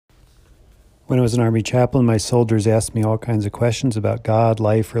When I was an Army chaplain, my soldiers asked me all kinds of questions about God,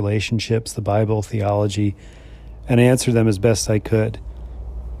 life, relationships, the Bible, theology, and I answered them as best I could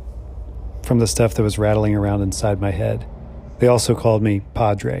from the stuff that was rattling around inside my head. They also called me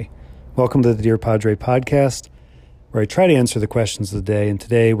Padre. Welcome to the Dear Padre podcast, where I try to answer the questions of the day, and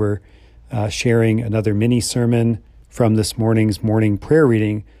today we're sharing another mini sermon from this morning's morning prayer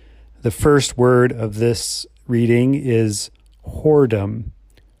reading. The first word of this reading is Whoredom.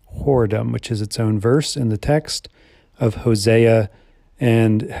 Whoredom, which is its own verse in the text of Hosea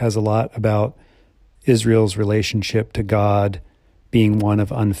and has a lot about Israel's relationship to God being one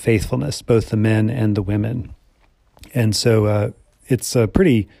of unfaithfulness, both the men and the women. And so it's a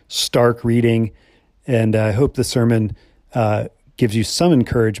pretty stark reading, and I hope the sermon gives you some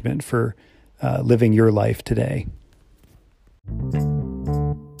encouragement for living your life today.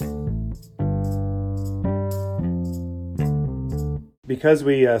 Because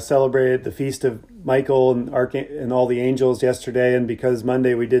we celebrated the feast of Michael and all the angels yesterday, and because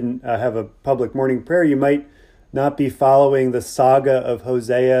Monday we didn't have a public morning prayer, you might not be following the saga of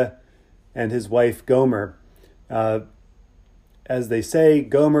Hosea and his wife Gomer. As they say,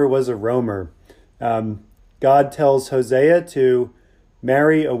 Gomer was a roamer. God tells Hosea to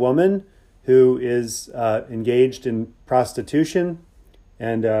marry a woman who is engaged in prostitution,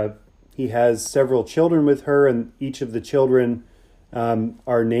 and he has several children with her, and each of the children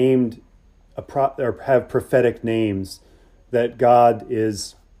are named or have prophetic names that God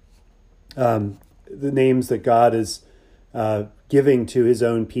is the names that God is giving to his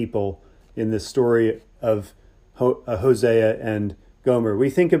own people in this story of Hosea and Gomer. We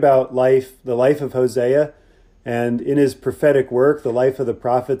think about the life of Hosea, and in his prophetic work, the life of the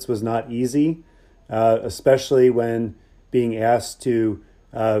prophets was not easy, especially when being asked to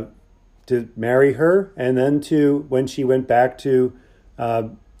marry her, and then when she went back to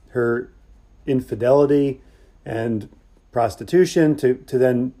her infidelity and prostitution, to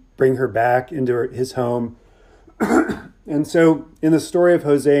then bring her back into his home. And so in the story of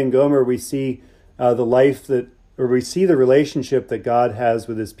Hosea and Gomer, we see we see the relationship that God has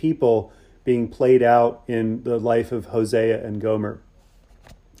with his people being played out in the life of Hosea and Gomer.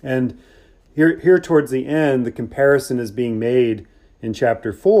 And here towards the end, the comparison is being made in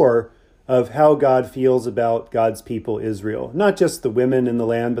chapter 4 of how God feels about God's people Israel. Not just the women in the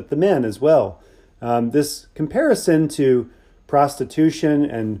land, but the men as well. This comparison to prostitution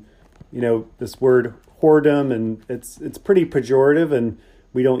and, this word whoredom, and it's pretty pejorative, and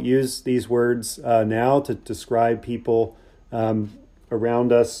we don't use these words now to describe people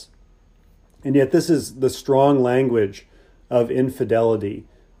around us. And yet this is the strong language of infidelity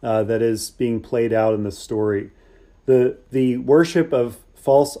that is being played out in the story. The worship of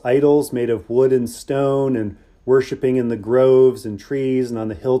false idols made of wood and stone and worshiping in the groves and trees and on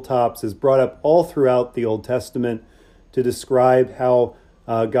the hilltops is brought up all throughout the Old Testament to describe how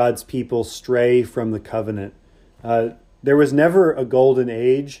God's people stray from the covenant. There was never a golden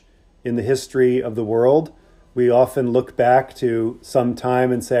age in the history of the world. We often look back to some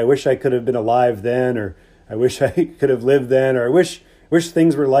time and say, I wish I could have been alive then, or I wish I could have lived then, or I wish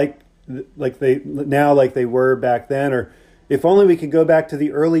things were like they were back then, or if only we could go back to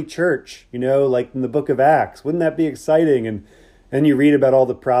the early church, like in the book of Acts. Wouldn't that be exciting? And then you read about all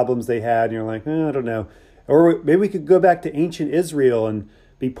the problems they had, and you're like, I don't know. Or maybe we could go back to ancient Israel and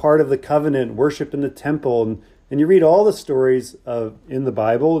be part of the covenant, worship in the temple. And you read all the stories in the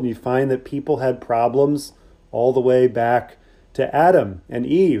Bible, and you find that people had problems all the way back to Adam and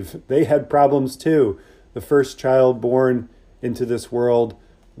Eve. They had problems too. The first child born into this world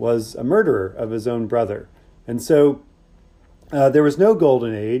was a murderer of his own brother. And so there was no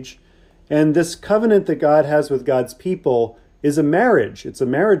golden age. And this covenant that God has with God's people is a marriage. It's a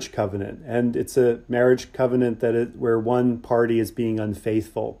marriage covenant. And it's a marriage covenant where one party is being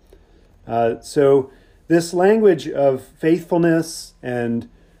unfaithful. So this language of faithfulness and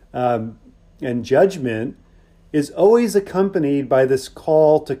judgment is always accompanied by this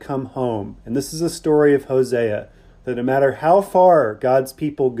call to come home. And this is a story of Hosea, that no matter how far God's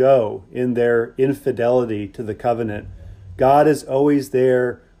people go in their infidelity to the covenant, God is always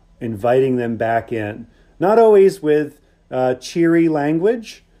there inviting them back in. Not always with cheery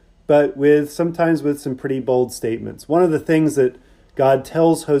language, but sometimes with some pretty bold statements. One of the things that God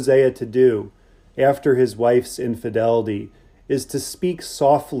tells Hosea to do after his wife's infidelity is to speak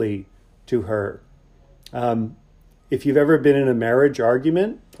softly to her. If you've ever been in a marriage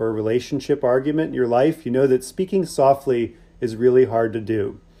argument or a relationship argument in your life, you know that speaking softly is really hard to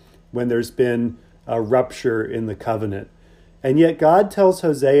do when there's been a rupture in the covenant. And yet God tells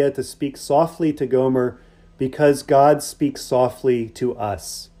Hosea to speak softly to Gomer because God speaks softly to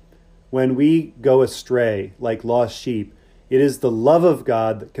us. when we go astray like lost sheep, it is the love of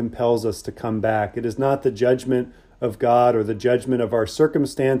God that compels us to come back. It is not the judgment of God or the judgment of our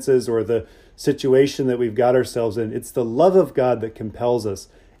circumstances or the situation that we've got ourselves in. It's the love of God that compels us.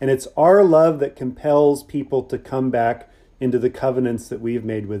 And it's our love that compels people to come back into the covenants that we've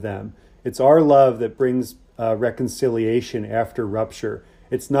made with them. It's our love that brings reconciliation after rupture.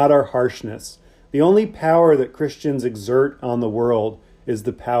 It's not our harshness. The only power that Christians exert on the world is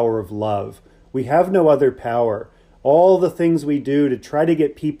the power of love. We have no other power. All the things we do to try to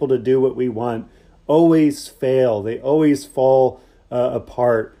get people to do what we want always fail. They always fall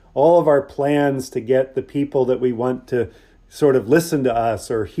apart. All of our plans to get the people that we want to sort of listen to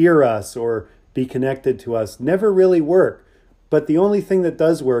us or hear us or be connected to us never really work. But the only thing that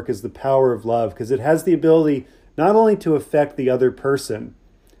does work is the power of love, because it has the ability not only to affect the other person,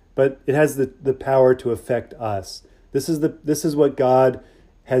 but it has the power to affect us. This is what God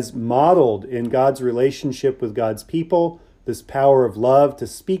has modeled in God's relationship with God's people, this power of love to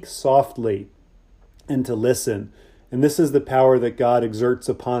speak softly and to listen. And this is the power that God exerts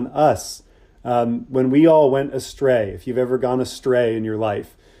upon us when we all went astray. If you've ever gone astray in your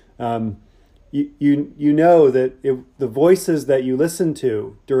life, you know that the voices that you listened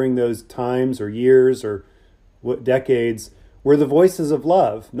to during those times or years or decades were the voices of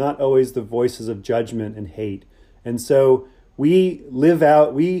love, not always the voices of judgment and hate. And so we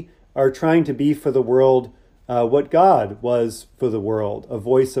are trying to be for the world what God was for the world, a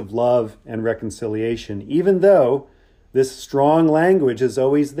voice of love and reconciliation, even though this strong language is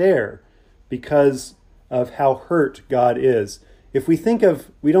always there because of how hurt God is. If we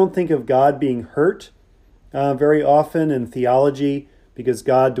don't think of God being hurt very often in theology, because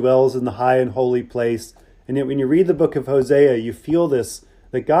God dwells in the high and holy place. And yet when you read the book of Hosea, you feel this,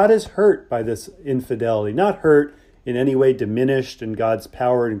 that God is hurt by this infidelity, not hurt in any way diminished in God's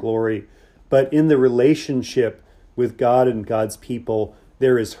power and glory, but in the relationship with God and God's people,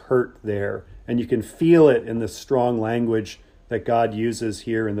 there is hurt there. And you can feel it in the strong language that God uses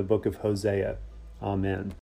here in the book of Hosea. Amen.